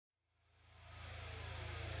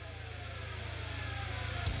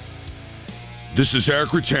This is Eric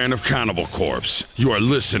Rutan of Cannibal Corpse. You are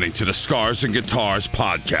listening to the Scars and Guitars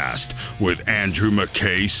podcast with Andrew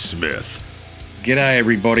McKay Smith. G'day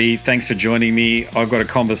everybody, thanks for joining me. I've got a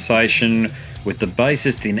conversation with the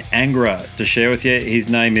bassist in Angra to share with you. His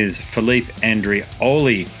name is Felipe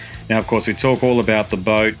Andreoli. Now, of course, we talk all about the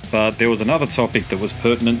boat, but there was another topic that was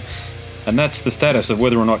pertinent, and that's the status of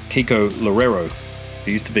whether or not Kiko Loureiro,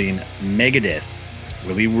 who used to be in Megadeth,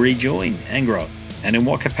 will he rejoin Angra, and in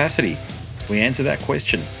what capacity? We answer that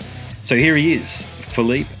question. So here he is,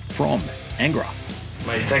 Felipe from Angra.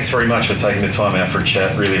 Mate, thanks very much for taking the time out for a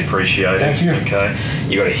chat. Really appreciate it. Thank you. Okay.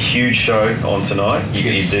 You got a huge show on tonight. You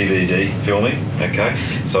got your DVD filming. Okay.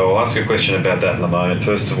 So I'll ask a question about that in a moment.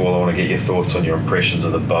 First of all, I want to get your thoughts on your impressions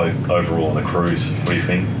of the boat overall on the cruise. What do you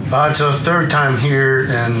think? It's a third time here,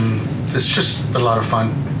 and it's just a lot of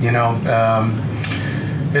fun. You know,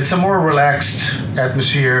 it's a more relaxed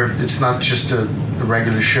atmosphere. It's not just a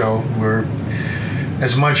regular show. We're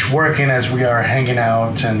as much working as we are hanging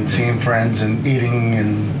out and seeing friends and eating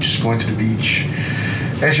and just going to the beach,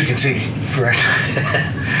 as you can see, right?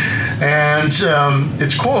 And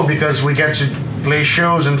it's cool because we get to play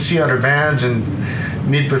shows and see other bands and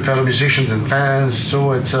meet with fellow musicians and fans.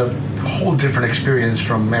 So it's a whole different experience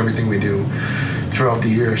from everything we do throughout the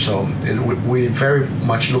year. So we very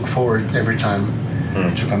much look forward every time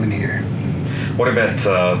to come in here. What about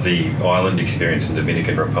the island experience in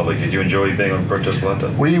Dominican Republic? Did you enjoy being on Puerto Plata?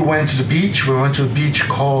 We went to the beach. We went to a beach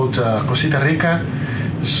called Cosita Rica.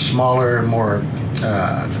 It's a smaller, more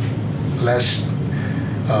less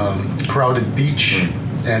crowded beach.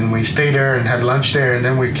 And we stayed there and had lunch there. And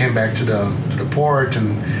then we came back to the port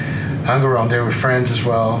and hung around there with friends as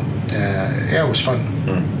well. Yeah, it was fun.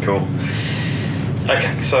 Cool.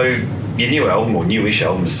 Okay, so your new album, or newish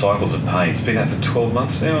album, is Cycles of Pain. It's been out for 12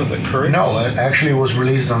 months now, is that correct? No, it actually was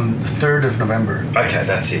released on the 3rd of November. Okay,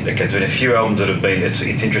 that's it. Okay, there's been a few albums that have been, it's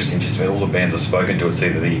interesting just about all the bands I've spoken to, it's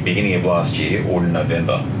either the beginning of last year or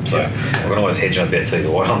November. So I can always hedge my bets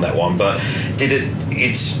either way on that one. But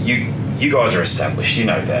you guys are established, you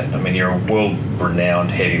know that. I mean, you're a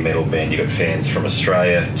world-renowned heavy metal band. You've got fans from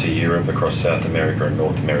Australia to Europe, across South America and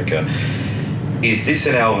North America. Is this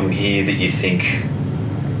an album here that you think...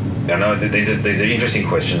 I know that these are interesting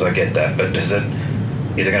questions, I get that, but is it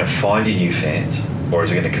going to find you new fans, or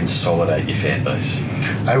is it going to consolidate your fan base?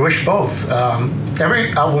 I wish both.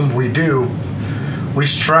 Every album we do, we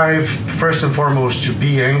strive first and foremost to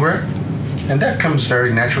be Angra, and that comes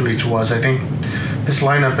very naturally to us. I think this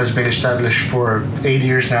lineup has been established for 8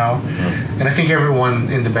 years now, and I think everyone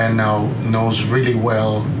in the band now knows really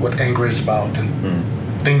well what Angra is about and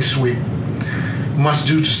things we must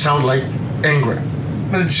do to sound like Angra.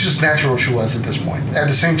 But it's just natural to us at this point. At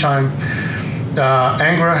the same time,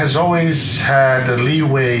 Angra has always had a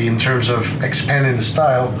leeway in terms of expanding the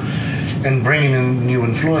style and bringing in new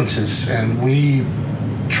influences. And we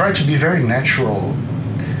try to be very natural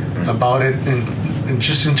about it, and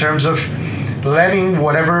just in terms of letting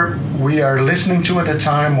whatever we are listening to at the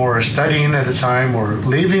time or studying at the time or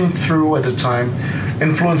living through at the time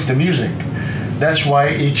influence the music. That's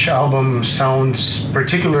why each album sounds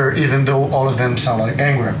particular, even though all of them sound like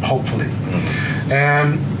Angra, hopefully.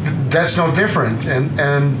 And that's no different. And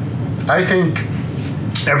I think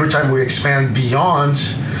every time we expand beyond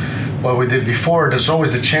what we did before, there's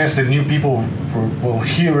always the chance that new people will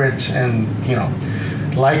hear it and,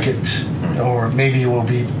 like it, or maybe it will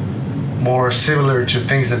be more similar to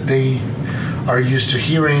things that they are used to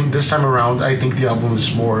hearing. This time around, I think the album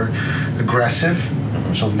is more aggressive.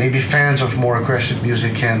 So maybe fans of more aggressive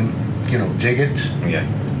music can, dig it. Yeah.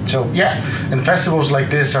 So, and festivals like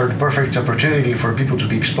this are the perfect opportunity for people to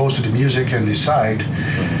be exposed to the music and decide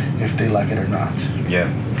if they like it or not.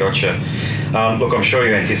 Yeah, gotcha. Look, I'm sure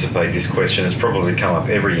you anticipate this question. It's probably come up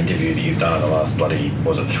every interview that you've done in the last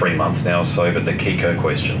 3 months now or so, but the Kiko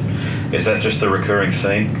question. Is that just the recurring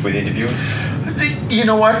theme with interviewers? You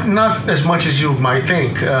know what? Not as much as you might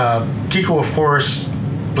think. Kiko, of course,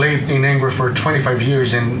 played in Angra for 25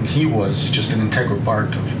 years, and he was just an integral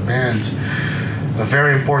part of the band. A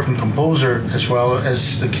very important composer, as well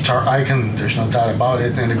as a guitar icon, there's no doubt about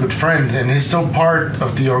it, and a good friend, and he's still part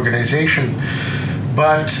of the organization.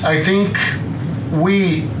 But I think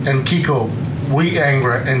we,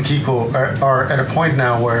 Angra and Kiko, are at a point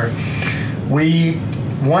now where we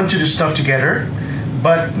want to do stuff together,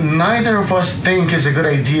 but neither of us think it's a good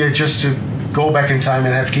idea just to go back in time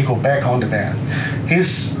and have Kiko back on the band.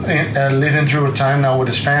 He's living through a time now with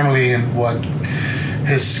his family and what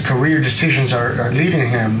his career decisions are leading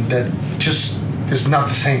him that just is not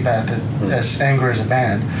the same path as Angra as a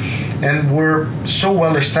band. And we're so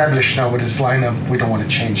well established now with this lineup, we don't want to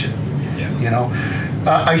change it. Yeah. You know,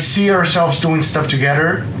 I see ourselves doing stuff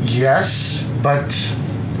together, yes, but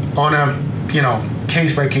on a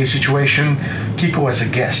case by case situation. Kiko as a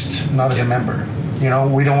guest, not as a member.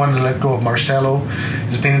 We don't want to let go of Marcelo.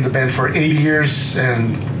 He's been in the band for 8 years,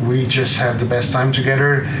 and we just have the best time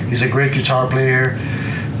together. He's a great guitar player.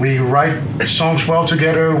 We write songs well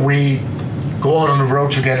together. We go out on the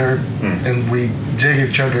road together, and we dig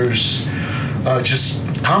each other's just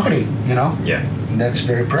company. Yeah. And that's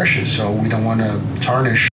very precious. So we don't want to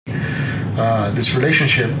tarnish this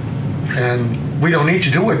relationship, and we don't need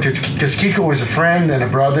to do it because Kiko is a friend and a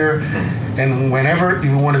brother. And whenever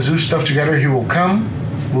you want to do stuff together, he will come.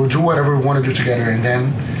 We'll do whatever we want to do together, and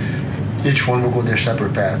then each one will go their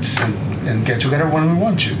separate paths and get together when we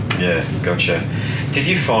want to. Yeah, gotcha. Did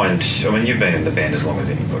you find, you've been in the band as long as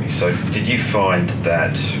anybody, so did you find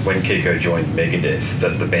that when Kiko joined Megadeth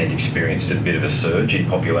that the band experienced a bit of a surge in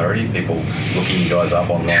popularity, people looking you guys up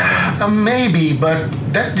online? Maybe, but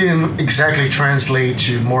that didn't exactly translate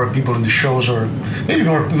to more people in the shows, or maybe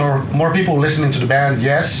more people listening to the band,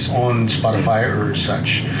 yes, on Spotify or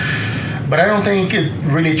such. But I don't think it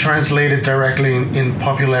really translated directly in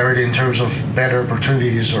popularity in terms of better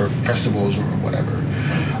opportunities or festivals or whatever.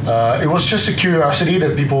 It was just a curiosity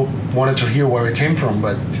that people wanted to hear where it came from.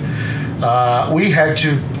 But we had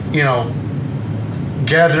to,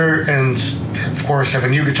 gather and, of course, have a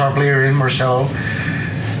new guitar player in Marcelo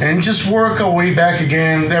and just work our way back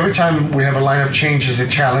again. Every time we have a lineup change is a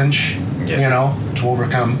challenge, to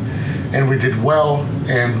overcome. And we did well,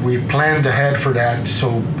 and we planned ahead for that.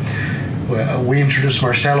 So we introduced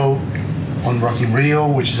Marcelo on Rock in Rio,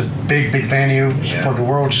 which is a big venue for the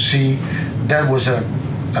world to see. That was a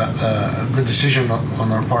good decision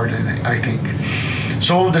on our part, I think.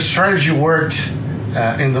 So the strategy worked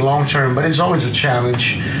in the long term, but it's always a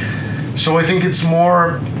challenge. So I think it's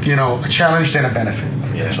more, a challenge than a benefit.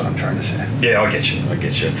 Yeah. That's what I'm trying to say. Yeah, I get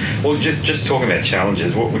you. Well, just talking about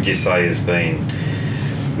challenges, what would you say has been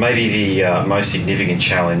maybe the most significant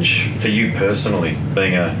challenge for you personally?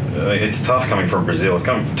 It's tough coming from Brazil. It's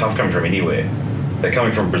tough coming from anywhere. But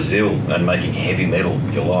coming from Brazil and making heavy metal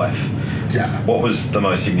your life. Yeah. What was the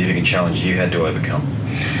most significant challenge you had to overcome?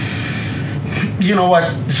 You know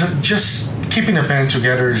what? So just keeping a band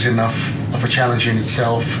together is enough of a challenge in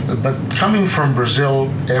itself. But coming from Brazil,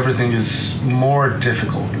 everything is more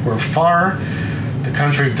difficult. We're far. The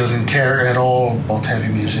country doesn't care at all about heavy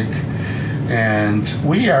music. And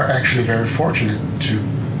we are actually very fortunate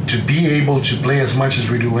to be able to play as much as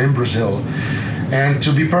we do in Brazil. And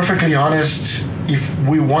to be perfectly honest, if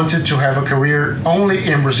we wanted to have a career only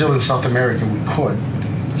in Brazil and South America, we could.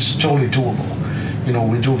 It's totally doable.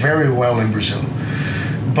 We do very well in Brazil.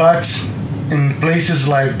 But in places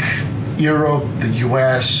like Europe, the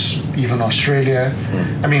US, even Australia,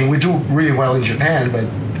 we do really well in Japan, but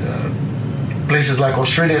places like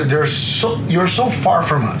Australia, you're so far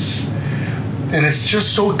from us. And it's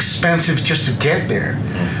just so expensive just to get there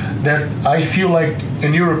that I feel like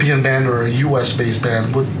an European band or a US-based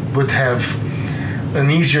band would have an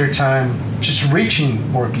easier time just reaching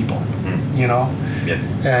more people, Yeah.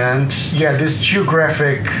 And this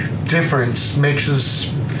geographic difference makes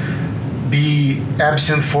us be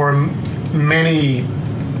absent for many,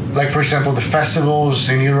 like for example, the festivals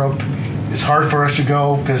in Europe. It's hard for us to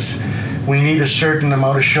go because we need a certain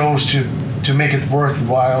amount of shows to make it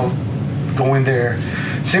worthwhile going there.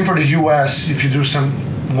 Same for the US. If you do some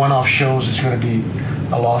one-off shows, it's going to be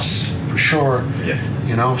a loss for sure. Yeah.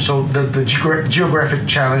 So the geographic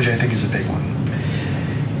challenge, I think, is a big one.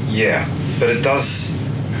 Yeah, but it does.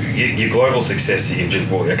 Your global success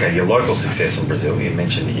that your local success in Brazil. You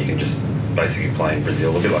mentioned that you can just basically play in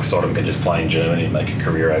Brazil, a bit like Sodom can just play in Germany and make a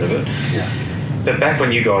career out of it. Yeah. But back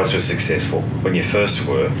when you guys were successful, when you first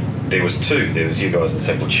were, there was two. There was you guys and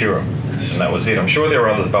Sepultura. And that was it. I'm sure there were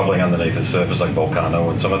others bubbling underneath the surface like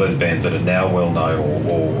Volcano and some of those bands that are now well known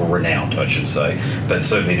or renowned, I should say, but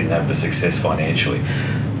certainly didn't have the success financially.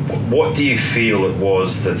 What do you feel it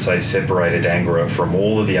was that, say, separated Angra from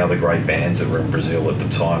all of the other great bands that were in Brazil at the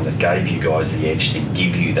time that gave you guys the edge to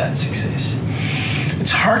give you that success?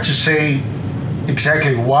 It's hard to say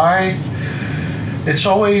exactly why. It's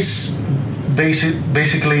always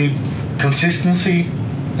basically consistency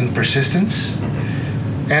and persistence.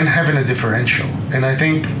 And having a differential. And I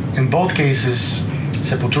think in both cases,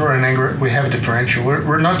 Sepultura and Angra, we have a differential.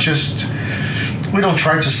 We're not just, we don't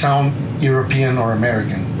try to sound European or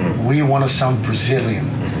American. We want to sound Brazilian.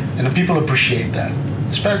 And the people appreciate that.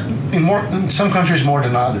 In some countries more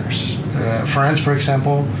than others. France, for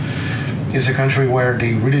example, is a country where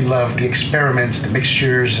they really love the experiments, the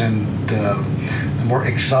mixtures, and the more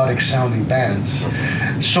exotic sounding bands.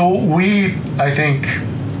 So we, I think,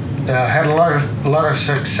 had a lot of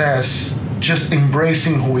success just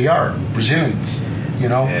embracing who we are, Brazilians. You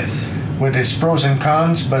know, Yes. with its pros and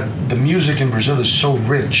cons, but the music in Brazil is so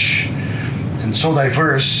rich and so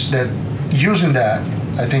diverse that using that,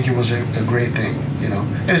 I think it was a great thing. You know,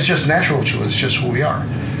 and it's just natural to us. It's just who we are.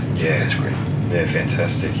 Yeah. That's great. Yeah,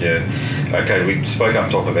 fantastic. Yeah. Okay, we spoke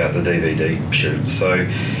up top about the DVD shoot. So,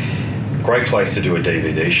 great place to do a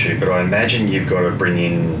DVD shoot, but I imagine you've got to bring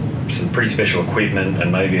in some pretty special equipment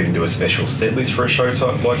and maybe even do a special set list for a show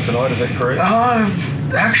like tonight. Is that correct?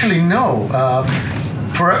 Actually, no.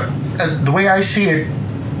 For the way I see it,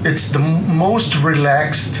 it's the most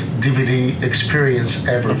relaxed DVD experience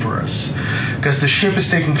ever for us, because the ship is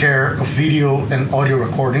taking care of video and audio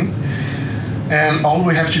recording, and all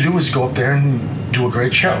we have to do is go up there and do a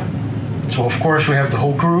great show. So of course we have the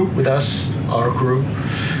whole crew with us, our crew,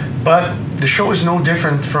 but the show is no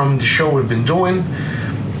different from the show we've been doing.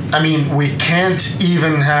 I mean, we can't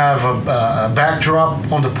even have a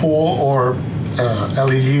backdrop on the pool or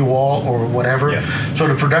LED wall or whatever. Yeah. So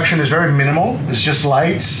the production is very minimal. It's just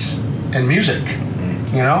lights and music,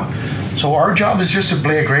 you know? So our job is just to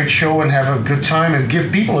play a great show and have a good time and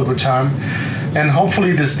give people a good time. And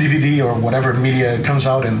hopefully this DVD or whatever media comes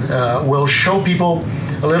out and will show people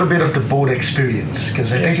a little bit of the boat experience.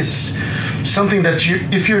 Because I think it's something that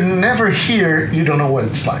if you're never here, you don't know what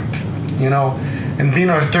it's like, you know? And being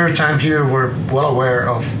our third time here, we're well aware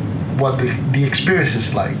of what the experience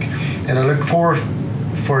is like. And I look forward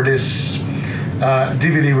for this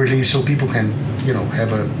DVD release so people can, you know,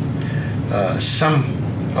 have some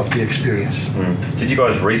of the experience. Did you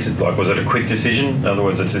guys was it a quick decision? In other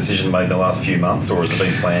words, a decision made in the last few months, or has it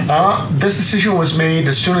been planned? This decision was made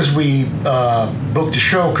as soon as we booked the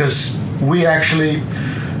show, because we actually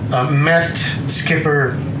met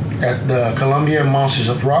Skipper at the Columbia Monsters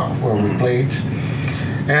of Rock, where we played.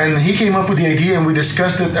 And he came up with the idea, and we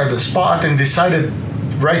discussed it at the spot and decided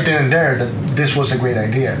right then and there that this was a great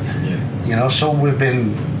idea. Yeah. You know, so we've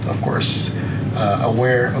been, of course,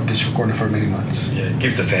 aware of this recording for many months. Yeah, it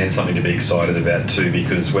gives the fans something to be excited about too,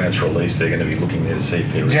 because when it's released, they're going to be looking there to see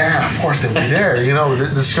if they're Yeah, of course they'll be there. You know,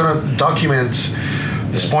 this is going to document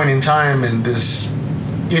this point in time, and this,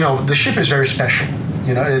 you know, the ship is very special.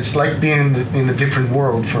 You know, it's like being in a different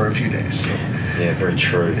world for a few days. So. Yeah, very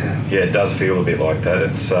true. Yeah, it does feel a bit like that.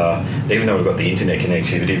 It's even though we've got the internet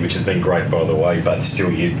connectivity, which has been great by the way, but still,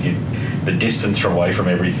 you the distance from away from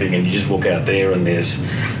everything, and you just look out there, and there's.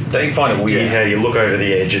 Don't you find it weird how you look over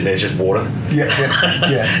the edge and there's just water?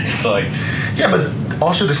 Yeah. It's like. Yeah, but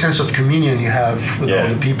also the sense of communion you have with all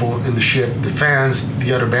the people in the ship, the fans,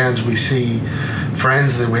 the other bands we see,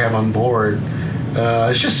 friends that we have on board.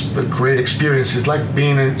 It's just a great experience. It's like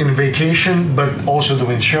being in vacation, but also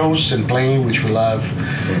doing shows and playing, which we love,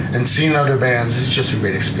 and seeing other bands. It's just a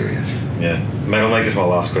great experience. Yeah. Mate, I'll make this my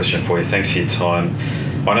last question for you. Thanks for your time.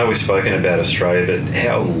 I know we've spoken about Australia, but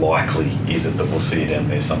how likely is it that we'll see you down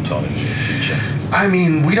there sometime in the near future? I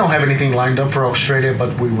mean, we don't have anything lined up for Australia,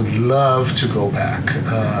 but we would love to go back.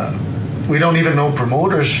 We don't even know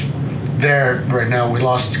promoters there right now. We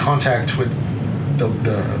lost contact with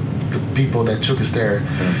the people that took us there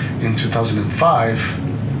in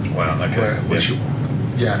 2005. Wow, okay.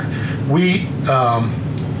 We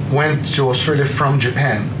went to Australia from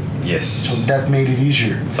Japan. Yes. So that made it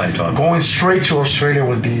easier. Same time. Going straight to Australia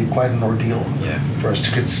would be quite an ordeal for us.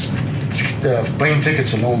 Plane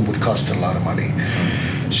tickets alone would cost a lot of money.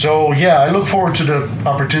 So yeah, I look forward to the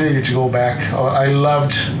opportunity to go back. I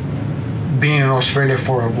loved being in Australia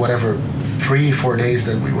for 3-4 days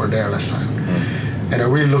that we were there last time. And I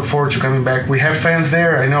really look forward to coming back. We have fans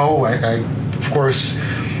there. I know. I of course,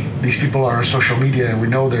 these people are on social media, and we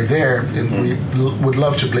know they're there, and we would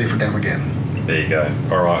love to play for them again. There you go.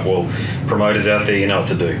 All right. Well, promoters out there, you know what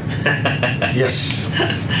to do. Yes.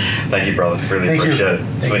 Thank you, brother. Really appreciate it.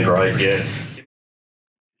 It's been great. Yeah.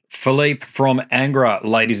 Philippe from Angra,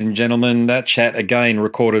 ladies and gentlemen. That chat again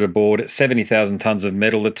recorded aboard 70,000 tonnes of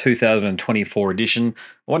metal, the 2024 edition.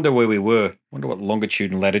 I wonder where we were. I wonder what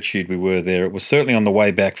longitude and latitude we were there. It was certainly on the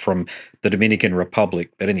way back from the Dominican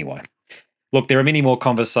Republic. But anyway, look, there are many more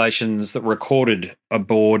conversations that were recorded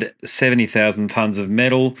aboard 70,000 tonnes of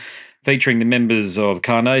metal, featuring the members of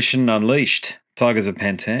Carnation, Unleashed, Tigers of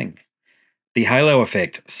Pantang, The Halo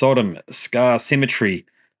Effect, Sodom, Scar Symmetry,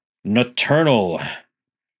 Nocturnal,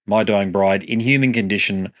 My Dying Bride, Inhuman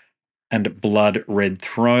Condition, and Blood Red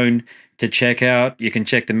Throne to check out. You can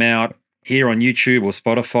check them out here on YouTube or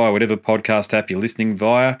Spotify, whatever podcast app you're listening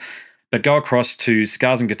via. But go across to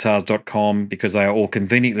scarsandguitars.com because they are all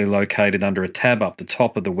conveniently located under a tab up the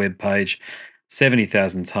top of the webpage.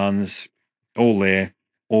 70,000 tonnes, all there,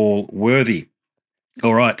 all worthy.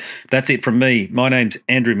 All right, that's it from me. My name's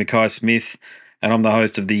Andrew Mackay-Smith, and I'm the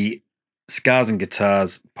host of the Scars and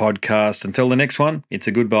Guitars podcast. Until the next one, it's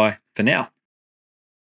a goodbye for now.